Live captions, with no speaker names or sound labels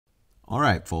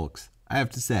Alright folks, I have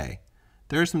to say,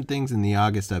 there are some things in the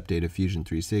August update of Fusion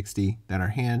 360 that are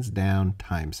hands down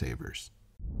time savers.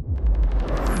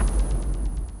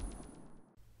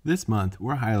 This month,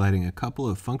 we're highlighting a couple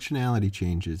of functionality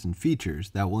changes and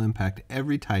features that will impact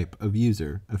every type of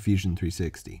user of Fusion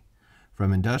 360,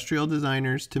 from industrial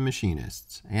designers to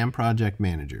machinists and project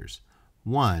managers.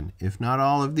 One, if not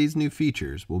all of these new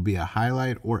features will be a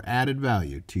highlight or added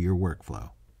value to your workflow.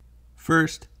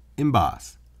 First,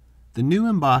 Embos. The new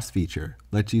Emboss feature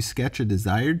lets you sketch a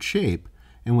desired shape,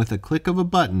 and with a click of a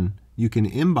button, you can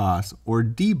emboss or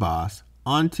deboss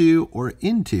onto or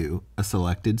into a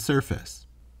selected surface.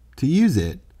 To use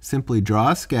it, simply draw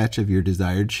a sketch of your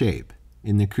desired shape.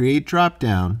 In the Create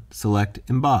drop-down, select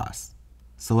Emboss.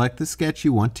 Select the sketch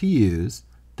you want to use,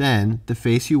 then the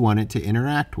face you want it to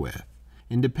interact with,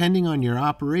 and depending on your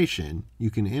operation,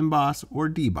 you can emboss or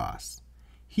deboss.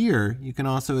 Here, you can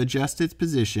also adjust its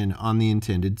position on the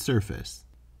intended surface.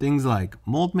 Things like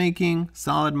mold making,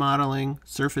 solid modeling,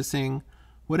 surfacing,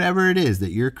 whatever it is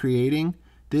that you're creating,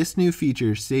 this new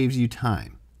feature saves you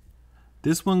time.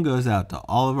 This one goes out to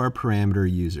all of our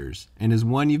parameter users and is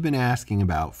one you've been asking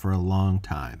about for a long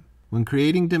time. When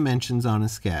creating dimensions on a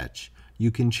sketch,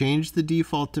 you can change the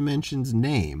default dimension's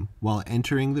name while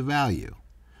entering the value.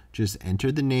 Just enter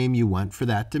the name you want for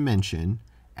that dimension,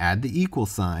 add the equal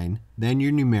sign, then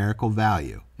your numerical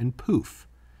value, and poof,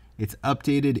 it's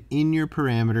updated in your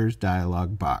parameters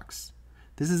dialog box.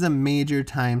 This is a major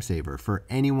time saver for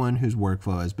anyone whose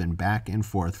workflow has been back and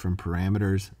forth from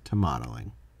parameters to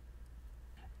modeling.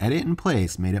 Edit in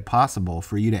Place made it possible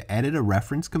for you to edit a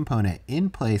reference component in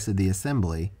place of the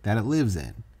assembly that it lives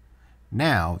in.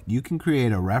 Now, you can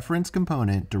create a reference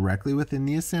component directly within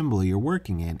the assembly you're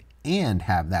working in and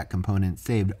have that component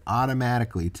saved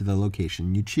automatically to the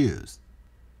location you choose.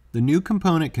 The new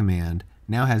component command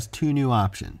now has two new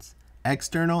options,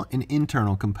 external and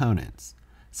internal components.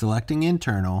 Selecting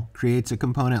internal creates a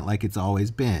component like it's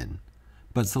always been,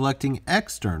 but selecting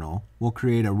external will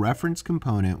create a reference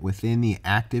component within the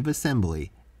active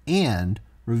assembly and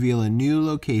reveal a new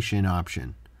location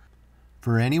option.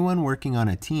 For anyone working on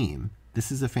a team, this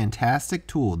is a fantastic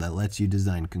tool that lets you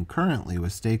design concurrently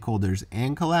with stakeholders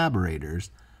and collaborators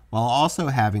while also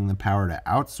having the power to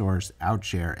outsource,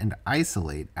 outshare, and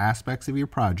isolate aspects of your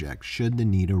project should the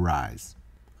need arise.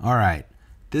 Alright,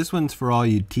 this one's for all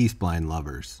you T-spline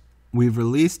lovers. We've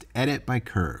released Edit by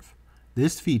Curve.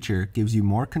 This feature gives you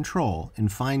more control and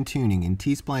fine-tuning in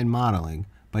T-spline modeling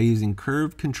by using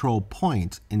curved control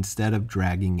points instead of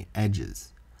dragging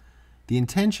edges. The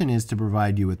intention is to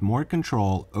provide you with more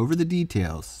control over the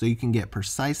details so you can get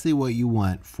precisely what you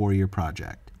want for your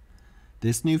project.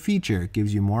 This new feature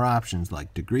gives you more options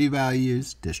like degree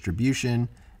values, distribution,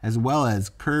 as well as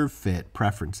curve fit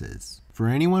preferences. For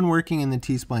anyone working in the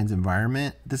T-spline's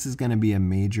environment, this is going to be a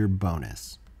major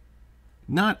bonus.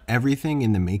 Not everything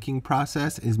in the making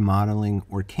process is modeling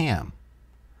or CAM.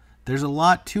 There's a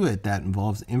lot to it that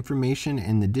involves information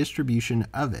and the distribution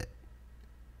of it.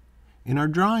 In our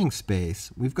drawing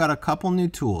space, we've got a couple new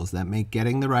tools that make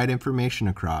getting the right information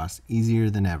across easier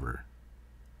than ever.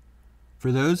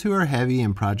 For those who are heavy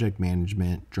in project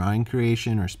management, drawing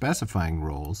creation, or specifying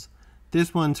roles,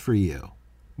 this one's for you.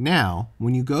 Now,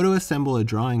 when you go to assemble a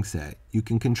drawing set, you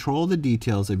can control the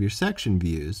details of your section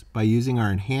views by using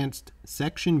our enhanced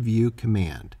section view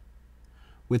command.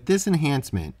 With this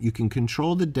enhancement, you can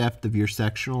control the depth of your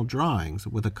sectional drawings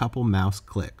with a couple mouse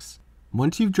clicks.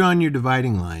 Once you've drawn your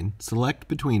dividing line, select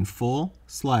between full,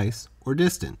 slice, or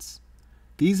distance.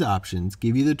 These options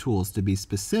give you the tools to be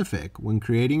specific when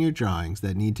creating your drawings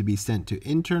that need to be sent to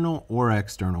internal or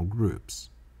external groups.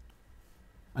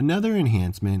 Another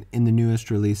enhancement in the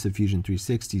newest release of Fusion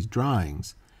 360's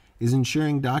drawings is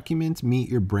ensuring documents meet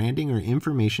your branding or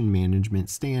information management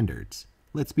standards.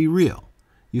 Let's be real.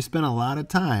 You spend a lot of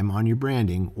time on your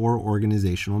branding or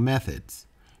organizational methods.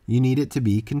 You need it to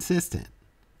be consistent.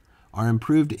 Our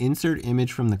improved Insert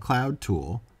Image from the Cloud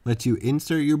tool lets you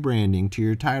insert your branding to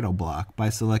your title block by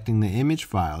selecting the image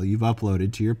file you've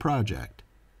uploaded to your project.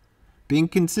 Being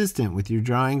consistent with your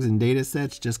drawings and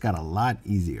datasets just got a lot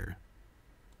easier.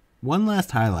 One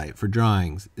last highlight for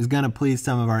drawings is going to please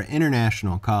some of our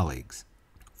international colleagues.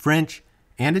 French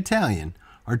and Italian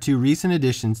are two recent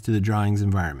additions to the drawings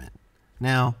environment.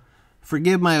 Now,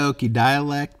 forgive my Oki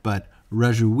dialect, but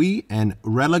rajoui and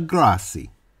relegrassi.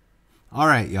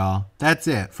 Alright y'all, that's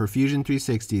it for Fusion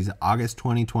 360's August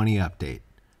 2020 update.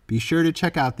 Be sure to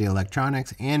check out the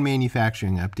electronics and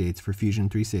manufacturing updates for Fusion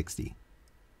 360.